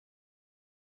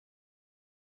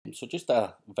So just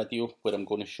a video where I'm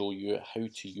going to show you how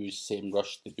to use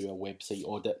SEMRush to do a website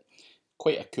audit.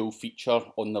 Quite a cool feature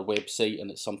on their website, and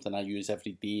it's something I use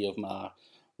every day of my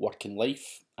working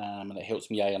life, and it helps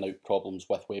me iron out problems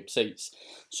with websites.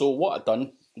 So what I've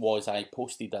done was I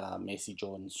posted a message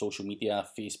on social media,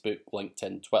 Facebook,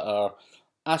 LinkedIn, Twitter,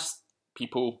 asked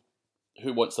people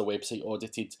who wants their website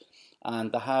audited,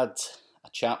 and I had a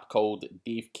chap called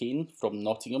Dave Kane from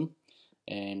Nottingham.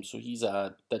 So he's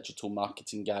a digital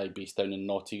marketing guy based down in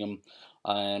Nottingham,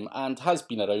 and has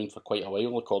been around for quite a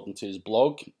while according to his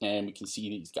blog. We can see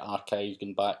that he's got archives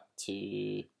going back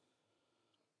to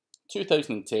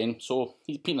 2010, so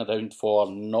he's been around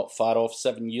for not far off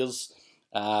 7 years,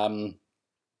 and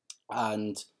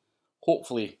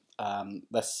hopefully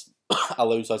this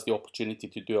allows us the opportunity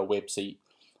to do a website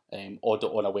audit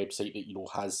on a website that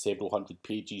has several hundred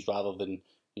pages rather than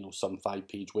some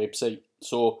 5-page website.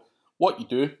 So what you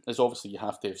do is obviously you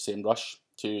have to have SEMRush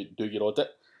to do your audit.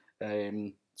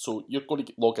 So you're going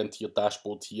to log into your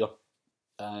dashboard here.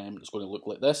 It's going to look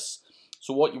like this.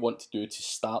 So what you want to do to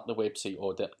start the website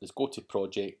audit is go to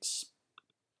projects,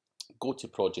 go to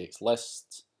projects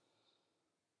list,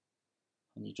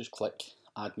 and you just click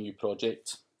add new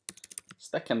project.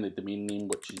 Stick in the domain name,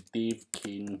 which is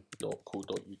davekane.co.uk,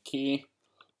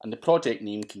 and the project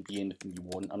name can be anything you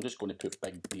want. I'm just going to put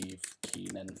Big Dave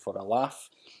Kane in for a laugh,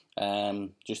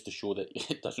 just to show that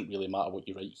it doesn't really matter what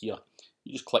you write here.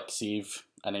 You just click save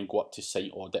and then go up to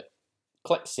site audit.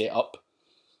 Click setup,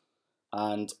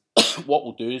 and what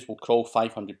we'll do is we'll crawl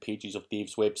 500 pages of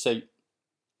Dave's website.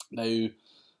 Now,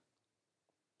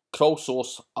 crawl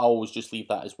source, I always just leave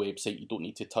that as website. You don't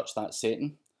need to touch that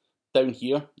setting. Down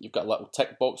here, you've got a little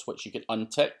tick box which you can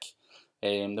untick.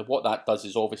 What that does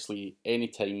is obviously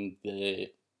anytime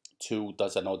the tool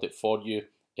does an audit for you,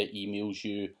 it emails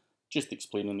you just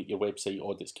explaining that your website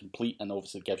audit's complete, and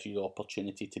obviously gives you the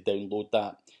opportunity to download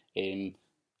that in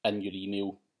your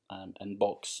email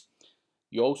inbox.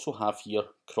 You also have here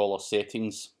crawler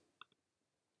settings.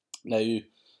 Now,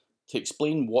 to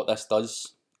explain what this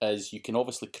does is you can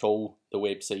obviously crawl the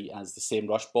website as the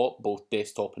SEMRush bot, both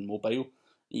desktop and mobile.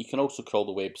 You can also crawl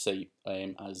the website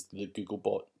as the Google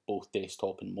bot, both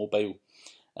desktop and mobile.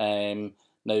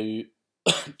 Now,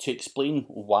 to explain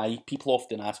why, people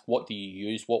often ask, what do you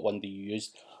use? What one do you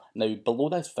use? Now, below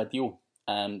this video,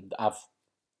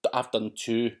 I've done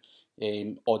two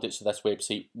audits of this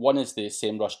website. One is the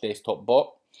SEMRush desktop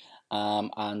bot,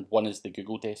 and one is the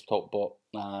Google desktop bot.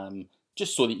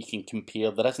 Just so that you can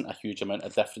compare. There isn't a huge amount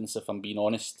of difference, if I'm being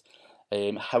honest.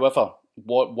 However,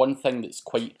 one thing that's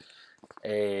quite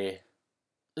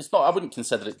it's not, I wouldn't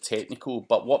consider it technical,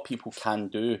 but what people can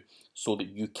do so that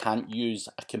you can't use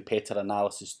a competitor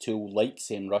analysis tool like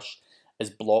SEMRush is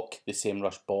block the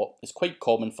SEMRush bot. It's quite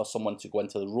common for someone to go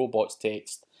into the robots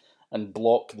text and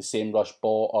block the SEMRush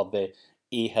bot or the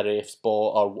Ahrefs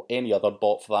bot or any other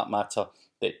bot for that matter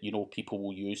that people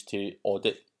will use to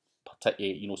audit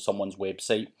particularly someone's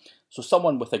website. So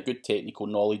someone with a good technical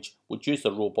knowledge would use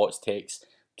the robots text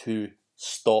to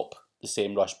stop the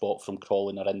SEMRush bot from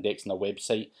crawling or indexing their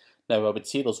website. Now, I would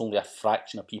say there's only a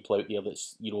fraction of people out there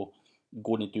that's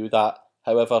going to do that.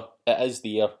 However, it is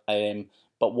there.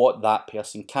 But what that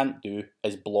person can't do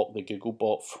is block the Google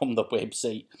bot from the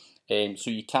website.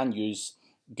 So you can use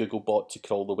Google bot to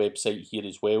crawl the website here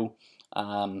as well.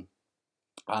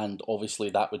 And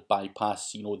obviously that would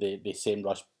bypass the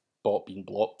SEMRush bot being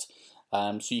blocked.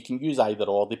 So you can use either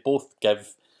or. They both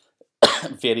give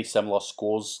very similar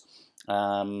scores.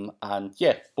 And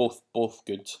yeah, both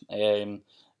good.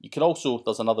 You can also,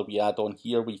 there's another wee add-on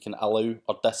here where you can allow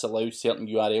or disallow certain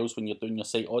URLs when you're doing your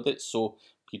site audits. So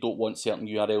if you don't want certain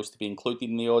URLs to be included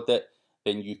in the audit,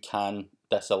 then you can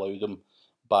disallow them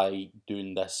by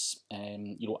doing this,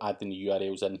 adding the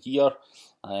URLs in here.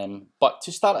 But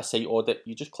to start a site audit,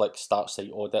 you just click Start Site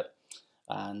Audit,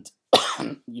 and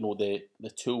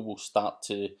the tool will start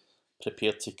to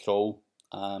prepare to crawl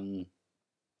and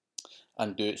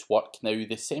do its work. Now,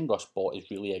 the SEMRush bot is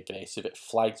really aggressive. It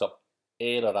flags up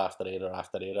error after error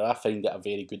after error. I find it a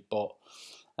very good bot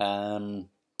and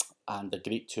a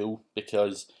great tool,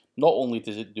 because not only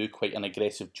does it do quite an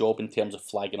aggressive job in terms of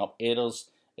flagging up errors,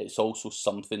 it's also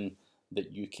something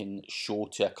that you can show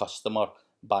to a customer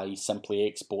by simply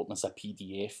exporting as a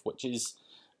PDF, which is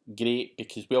great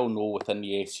because we all know within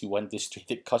the SEO industry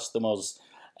that customers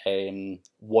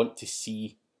want to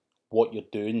see what you're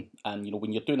doing, and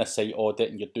when you're doing a site audit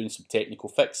and you're doing some technical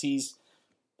fixes,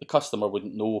 the customer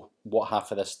wouldn't know what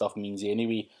half of this stuff means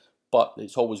anyway. But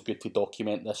it's always good to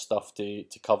document this stuff to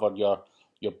cover your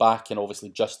back and obviously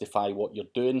justify what you're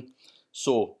doing.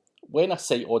 So when a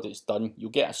site audit's done,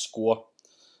 you'll get a score.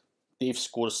 Dave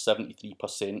scores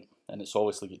 73%, and it's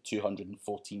obviously got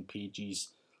 214 pages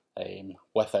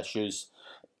with issues.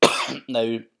 Now,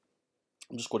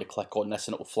 I'm just going to click on this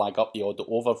and it will flag up the audit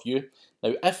overview.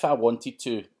 Now, if I wanted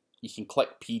to, you can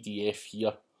click PDF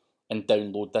here and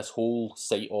download this whole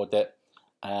site audit.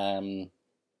 You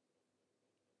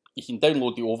can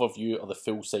download the overview of the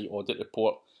full site audit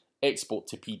report, export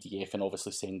to PDF, and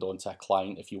obviously send on to a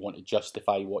client if you want to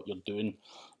justify what you're doing.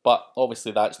 But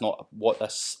obviously that's not what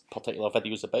this particular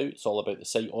video is about. It's all about the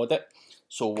site audit.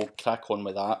 So we'll crack on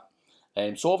with that.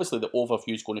 So obviously the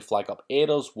overview is going to flag up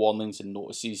errors, warnings and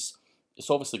notices. It's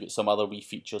obviously got some other wee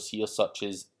features here such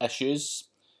as issues,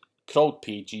 crawled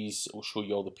pages. It will show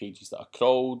you all the pages that are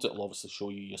crawled. It will obviously show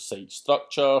you your site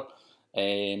structure.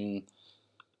 You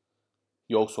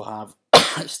also have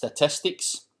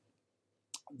statistics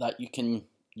that you can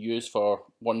use for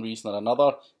one reason or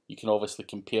another. You can obviously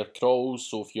compare crawls.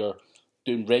 So if you're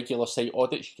doing regular site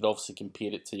audits, you can obviously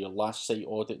compare it to your last site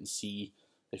audit and see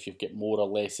if you've got more or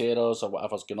less errors or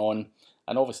whatever's going on.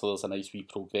 And obviously there's a nice wee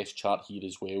progress chart here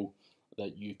as well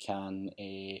that you can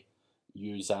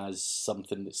use as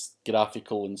something that's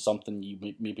graphical and something you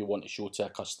maybe want to show to a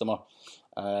customer.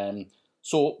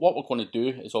 So what we're going to do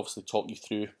is obviously talk you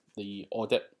through the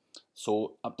audit.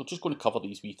 So I'm just going to cover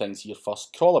these wee things here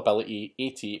first. Crawlability,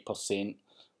 88%.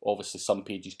 Obviously some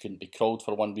pages couldn't be crawled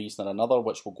for one reason or another,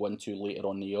 which we'll go into later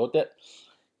on in the audit.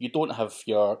 You don't have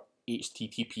your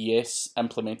HTTPS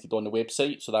implemented on the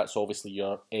website, so that's obviously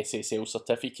your SSL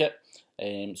certificate.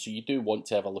 So you do want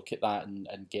to have a look at that and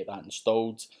get that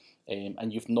installed.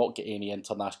 And you've not got any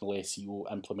international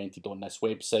SEO implemented on this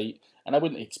website, and I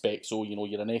wouldn't expect so. You know,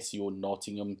 you're an SEO in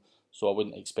Nottingham, so I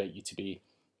wouldn't expect you to be,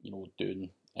 you know,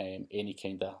 doing any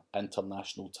kind of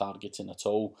international targeting at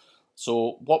all.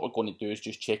 So what we're going to do is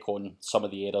just check on some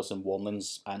of the errors and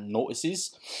warnings and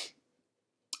notices.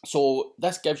 So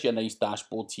this gives you a nice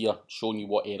dashboard here showing you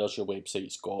what errors your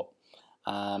website's got.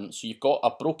 So you've got a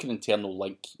broken internal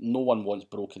link. No one wants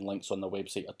broken links on their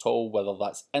website at all, whether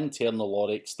that's internal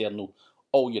or external.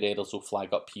 All your errors will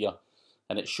flag up here,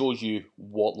 and it shows you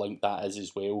what link that is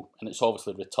as well, and it's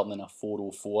obviously returning a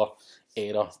 404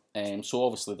 error. So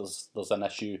obviously there's an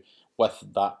issue with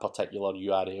that particular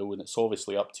URL, and it's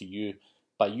obviously up to you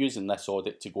by using this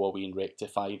audit to go away and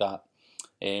rectify that.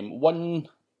 One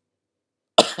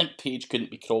page couldn't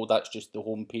be crawled, that's just the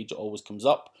home page, it always comes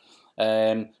up.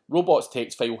 Robots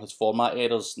text file has format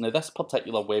errors. Now this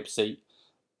particular website,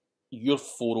 your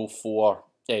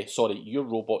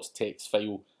robots text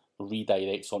file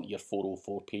redirects onto your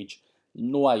 404 page.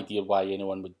 No idea why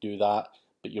anyone would do that,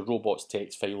 but your robots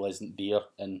text file isn't there,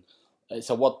 and it's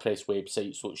a WordPress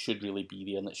website, so it should really be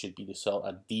there, and it should be the sort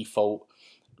of default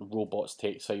robots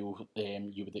text file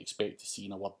you would expect to see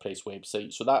in a WordPress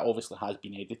website. So that obviously has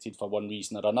been edited for one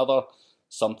reason or another,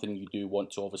 something you do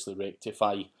want to obviously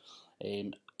rectify.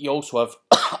 You also have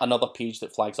another page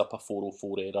that flags up a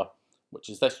 404 error, which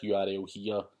is this URL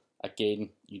here. Again,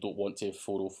 you don't want to have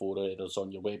 404 errors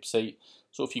on your website.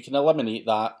 So if you can eliminate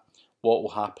that, what will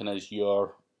happen is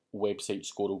your website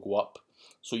score will go up.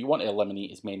 So you want to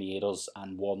eliminate as many errors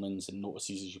and warnings and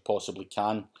notices as you possibly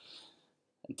can.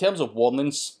 In terms of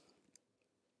warnings,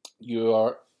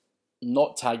 you're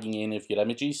not tagging any of your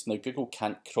images. Now Google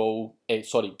can't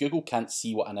Google can't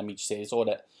see what an image says on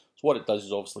it. So what it does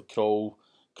is obviously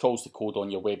crawls the code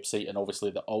on your website, and obviously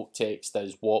the alt text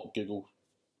is what Google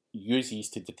uses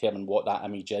to determine what that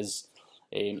image is.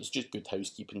 It's just good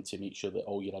housekeeping to make sure that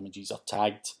all your images are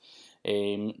tagged.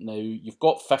 Now you've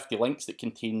got 50 links that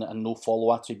contain a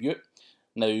nofollow attribute.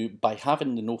 Now by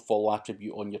having the nofollow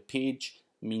attribute on your page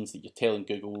means that you're telling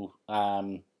Google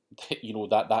you know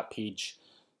that page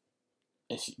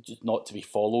is just not to be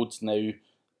followed. Now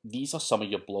these are some of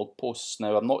your blog posts.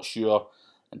 Now I'm not sure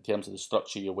in terms of the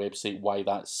structure of your website why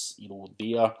that's, you know,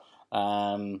 there.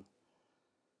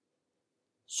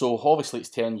 So obviously it's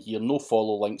telling you here, no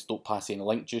follow links don't pass any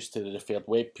link juice to the referred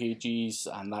web pages,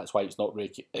 and that's why it's not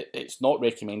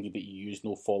recommended that you use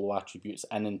no follow attributes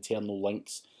in internal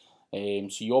links.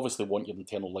 So you obviously want your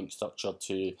internal link structure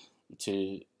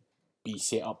to be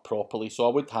set up properly. So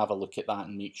I would have a look at that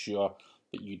and make sure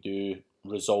that you do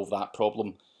resolve that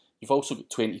problem. You've also got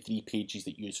 23 pages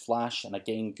that use Flash, and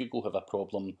again, Google have a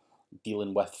problem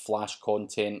dealing with Flash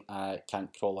content.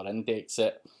 Can't crawl or index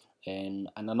it. And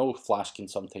I know Flash can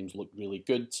sometimes look really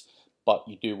good, but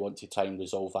you do want to try and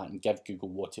resolve that and give Google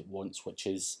what it wants, which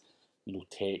is, you know,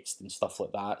 text and stuff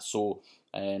like that. So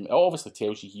it obviously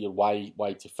tells you here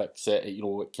why to fix it. You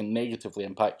know, it can negatively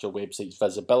impact your website's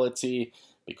visibility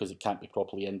because it can't be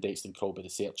properly indexed and crawled by the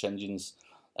search engines.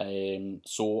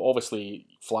 So obviously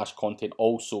Flash content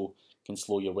also can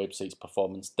slow your website's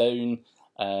performance down.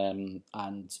 and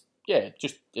yeah,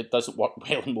 just it doesn't work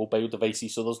well on mobile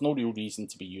devices, so there's no real reason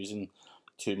to be using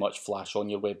too much Flash on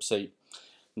your website.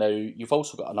 Now, you've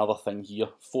also got another thing here.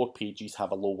 4 pages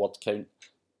have a low word count.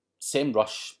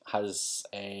 SEMRush has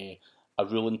a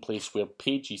rule in place where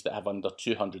pages that have under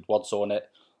 200 words on it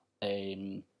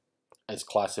is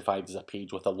classified as a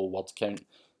page with a low word count.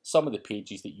 Some of the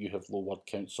pages that you have low word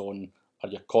counts on are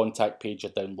your contact page,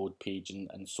 your download page,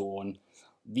 and so on.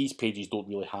 These pages don't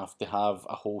really have to have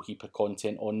a whole heap of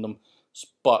content on them,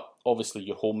 but obviously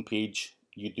your home page,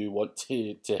 you do want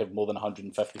to have more than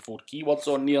 154 keywords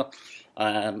on there,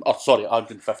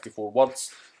 154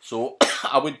 words. So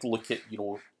I would look at,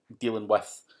 dealing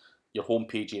with your home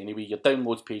page anyway. Your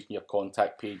downloads page and your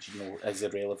contact page, is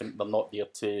irrelevant. They're not there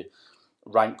to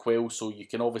rank well, so you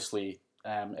can obviously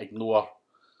ignore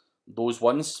those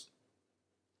ones.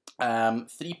 3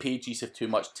 pages have too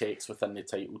much text within the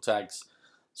title tags.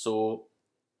 So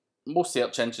most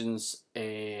search engines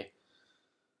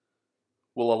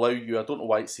will allow you, I don't know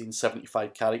why it's saying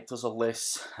 75 characters or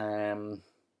less.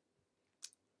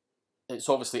 It's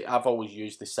obviously, I've always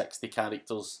used the 60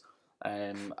 characters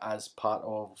as part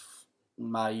of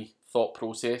my thought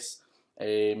process.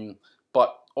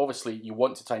 But obviously you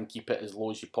want to try and keep it as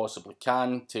low as you possibly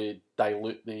can to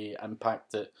dilute the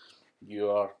impact that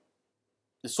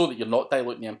so that you're not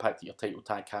diluting the impact that your title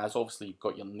tag has. Obviously you've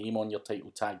got your name on your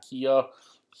title tag here,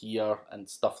 and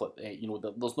stuff like that.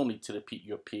 There's no need to repeat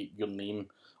your name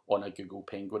on a Google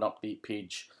Penguin update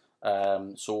page.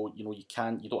 So you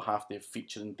don't have to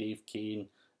feature in Dave Kane.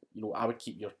 I would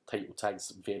keep your title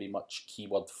tags very much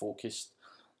keyword focused.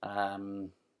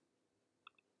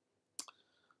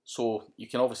 So you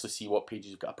can obviously see what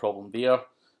pages you've got a problem there.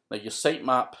 Now your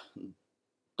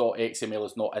sitemap.xml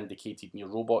is not indicated in your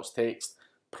robots text,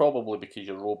 probably because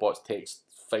your robots text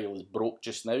file is broke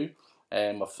just now.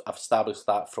 I've established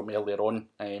that from earlier on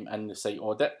in the site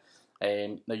audit.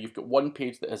 Now you've got one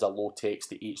page that has a low text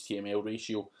to HTML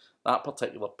ratio. That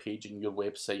particular page in your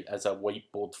website is a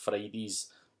Whiteboard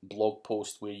Fridays blog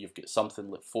post where you've got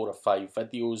something like 4 or 5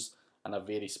 videos and a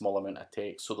very small amount of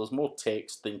text. So there's more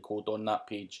text than code on that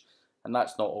page, and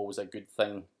that's not always a good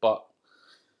thing. But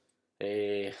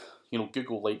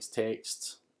Google likes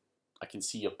text. I can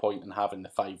see your point in having the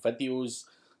 5 videos.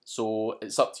 So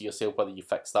it's up to yourself whether you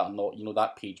fix that or not.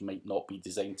 That page might not be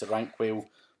designed to rank well,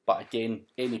 but again,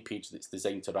 any page that's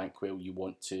designed to rank well, you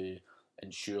want to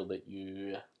ensure that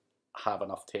you have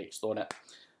enough text on it.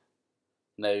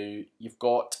 Now, you've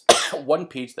got one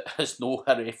page that has no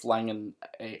href lang and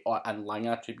lang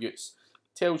attributes.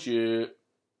 Tells you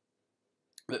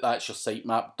that that's your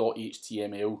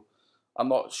sitemap.html. I'm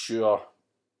not sure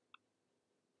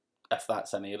if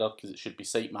that's an error, because it should be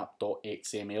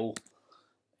sitemap.xml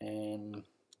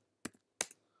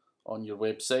on your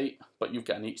website, but you've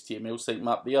got an HTML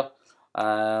sitemap there.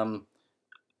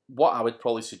 What I would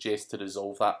probably suggest to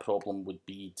resolve that problem would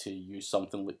be to use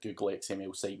something like Google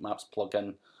XML Sitemaps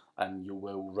plugin, and you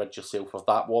will rid yourself of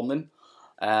that warning,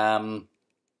 because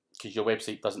your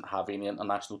website doesn't have any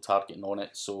international targeting on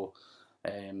it. So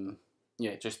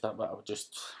yeah,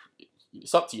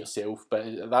 it's up to yourself,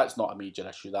 but that's not a major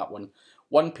issue, that one.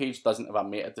 One page doesn't have a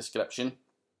meta description,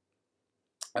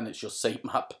 and it's your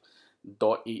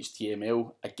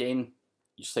sitemap.html. Again,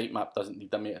 your sitemap doesn't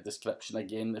need a meta description.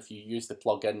 Again, if you use the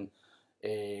plugin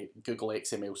Google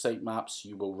XML Sitemaps,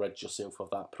 you will rid yourself of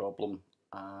that problem.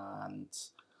 And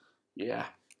yeah,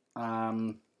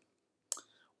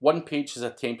 one page is a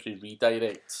temporary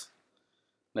redirect.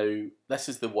 Now, this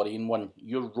is the worrying one.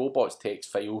 Your robots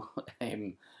text file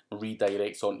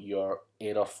redirects onto your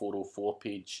error 404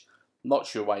 page. Not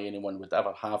sure why anyone would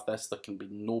ever have this. There can be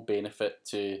no benefit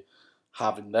to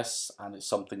having this, and it's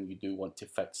something you do want to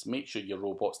fix. Make sure your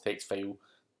robots text file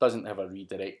doesn't have a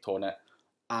redirect on it,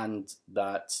 and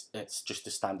that it's just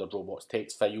a standard robots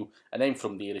text file. And then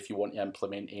from there, if you want to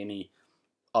implement any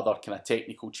other kind of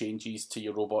technical changes to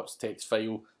your robots text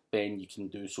file, then you can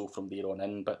do so from there on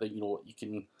in. But you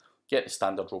can get the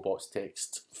standard robots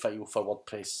text file for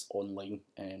WordPress online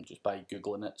just by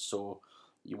googling it. So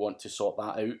you want to sort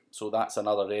that out. So that's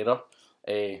another error.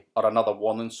 Or another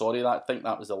warning, sorry, I think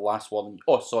that was the last warning.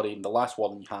 Oh, sorry, the last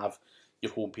warning you have,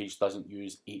 your homepage doesn't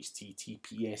use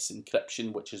HTTPS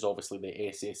encryption, which is obviously the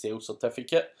SSL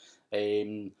certificate.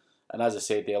 And as I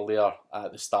said earlier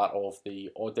at the start of the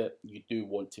audit, you do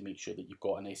want to make sure that you've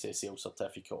got an SSL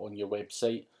certificate on your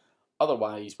website.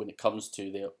 Otherwise, when it comes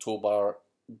to the October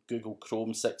Google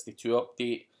Chrome 62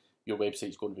 update, your website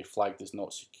is going to be flagged as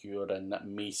not secure, and that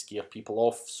may scare people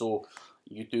off. So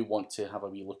you do want to have a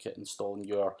wee look at installing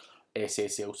your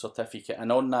SSL certificate.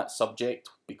 And on that subject,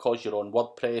 because you're on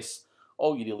WordPress,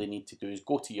 all you really need to do is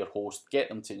go to your host, get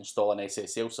them to install an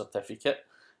SSL certificate,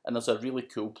 and there's a really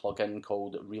cool plugin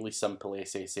called Really Simple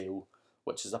SSL,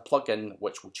 which is a plugin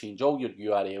which will change all your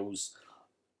URLs,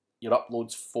 your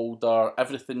uploads folder,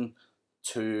 everything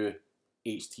to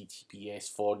HTTPS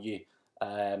for you.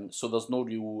 So there's no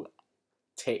real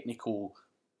technical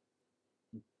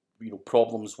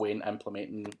problems when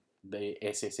implementing the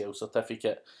SSL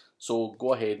certificate. So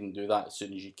go ahead and do that as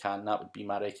soon as you can. That would be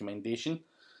my recommendation.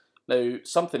 Now,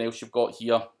 something else you've got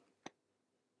here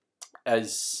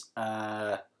is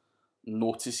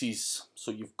notices. So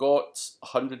you've got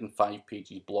 105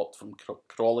 pages blocked from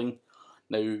crawling.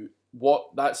 Now,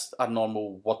 that's a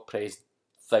normal WordPress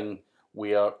thing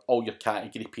where all your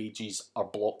category pages are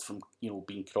blocked from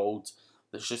being crawled.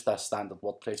 It's just a standard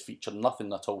WordPress feature,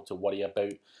 nothing at all to worry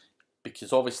about,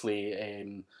 because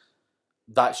obviously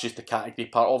that's just the category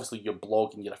part. Obviously your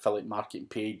blog and your affiliate marketing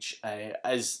page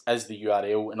is the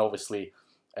URL, and obviously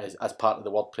as part of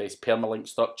the WordPress permalink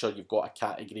structure you've got a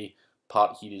category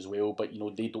part here as well, but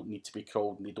they don't need to be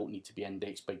crawled and they don't need to be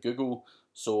indexed by Google,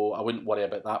 so I wouldn't worry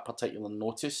about that particular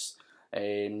notice.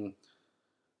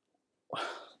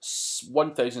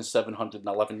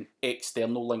 1,711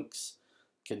 external links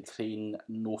contain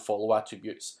no follow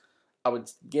attributes. I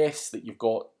would guess that you've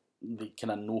got the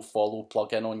kind of no follow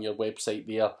plugin on your website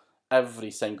there.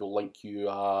 Every single link you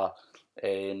are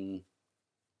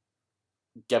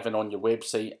given on your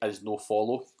website is no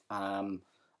follow, and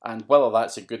whether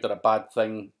that's a good or a bad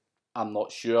thing, I'm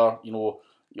not sure. You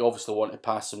obviously want to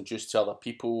pass some juice to other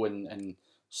people and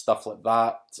stuff like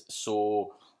that,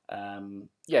 so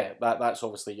yeah, that's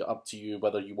obviously up to you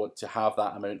whether you want to have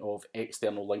that amount of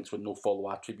external links with no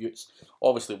follow attributes.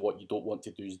 Obviously what you don't want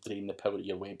to do is drain the power of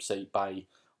your website by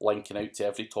linking out to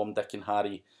every Tom, Dick and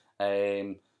Harry,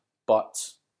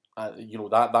 but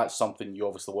that's something you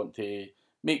obviously want to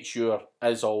make sure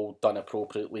is all done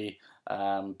appropriately,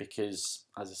 because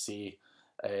as I say,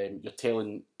 you're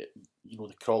telling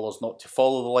the crawlers not to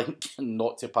follow the link and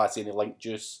not to pass any link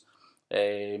juice,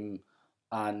 and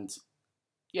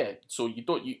yeah, so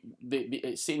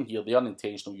it's saying here the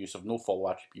unintentional use of no follow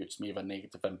attributes may have a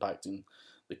negative impact on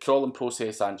the crawling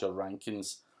process and your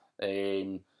rankings.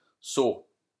 So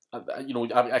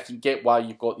I can get why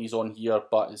you've got these on here,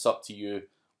 but it's up to you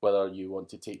whether you want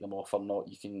to take them off or not.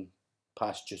 You can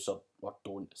pass juice or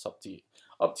don't. It's up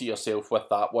to yourself with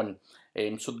that one.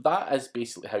 So that is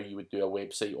basically how you would do a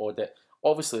website audit.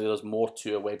 Obviously, there's more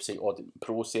to a website audit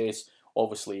process.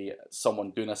 Obviously,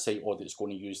 someone doing a site audit is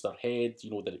going to use their head,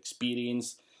 their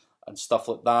experience and stuff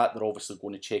like that. They're obviously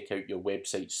going to check out your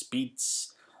website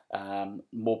speeds,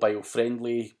 mobile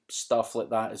friendly stuff like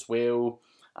that as well.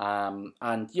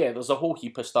 And yeah, there's a whole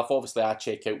heap of stuff. Obviously, I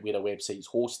check out where a website's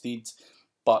hosted,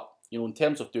 but in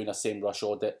terms of doing a SEMRush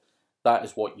audit, that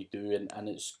is what you do, and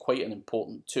it's quite an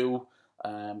important tool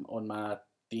on my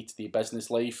day-to-day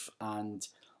business life, and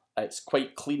it's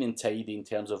quite clean and tidy in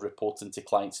terms of reporting to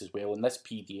clients as well, and this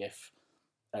PDF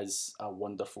is a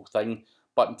wonderful thing.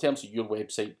 But in terms of your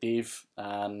website, Dave,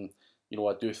 I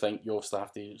do think you obviously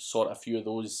have to sort a few of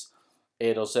those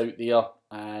errors out there,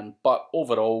 but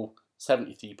overall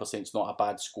 73% is not a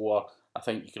bad score. I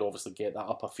think you could obviously get that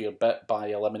up a fair bit by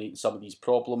eliminating some of these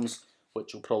problems,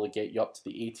 which will probably get you up to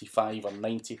the 85 or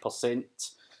 90%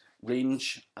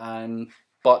 range.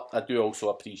 But I do also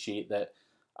appreciate that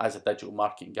as a digital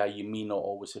marketing guy, you may not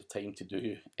always have time to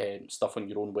do stuff on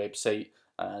your own website,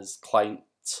 as client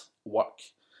work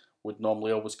would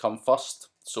normally always come first.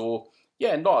 So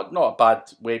yeah, not a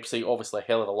bad website. Obviously a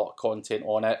hell of a lot of content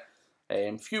on it.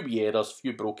 Few wee errors,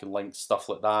 few broken links, stuff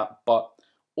like that. But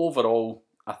overall,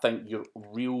 I think your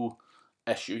real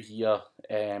issue here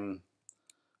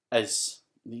is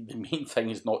the main thing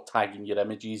is not tagging your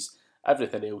images.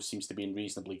 Everything else seems to be in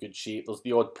reasonably good shape. There's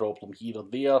the odd problem here or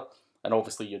there, and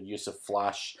obviously your use of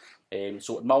Flash.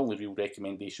 So my only real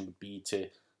recommendation would be to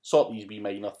sort these wee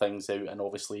minor things out and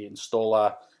obviously install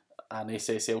an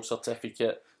SSL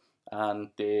certificate, and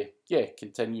yeah,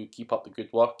 keep up the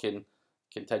good work and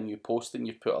continue posting.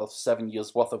 You've put 7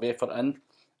 years worth of effort in,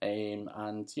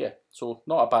 and yeah, so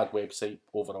not a bad website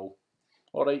overall.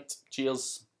 Alright,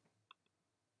 cheers.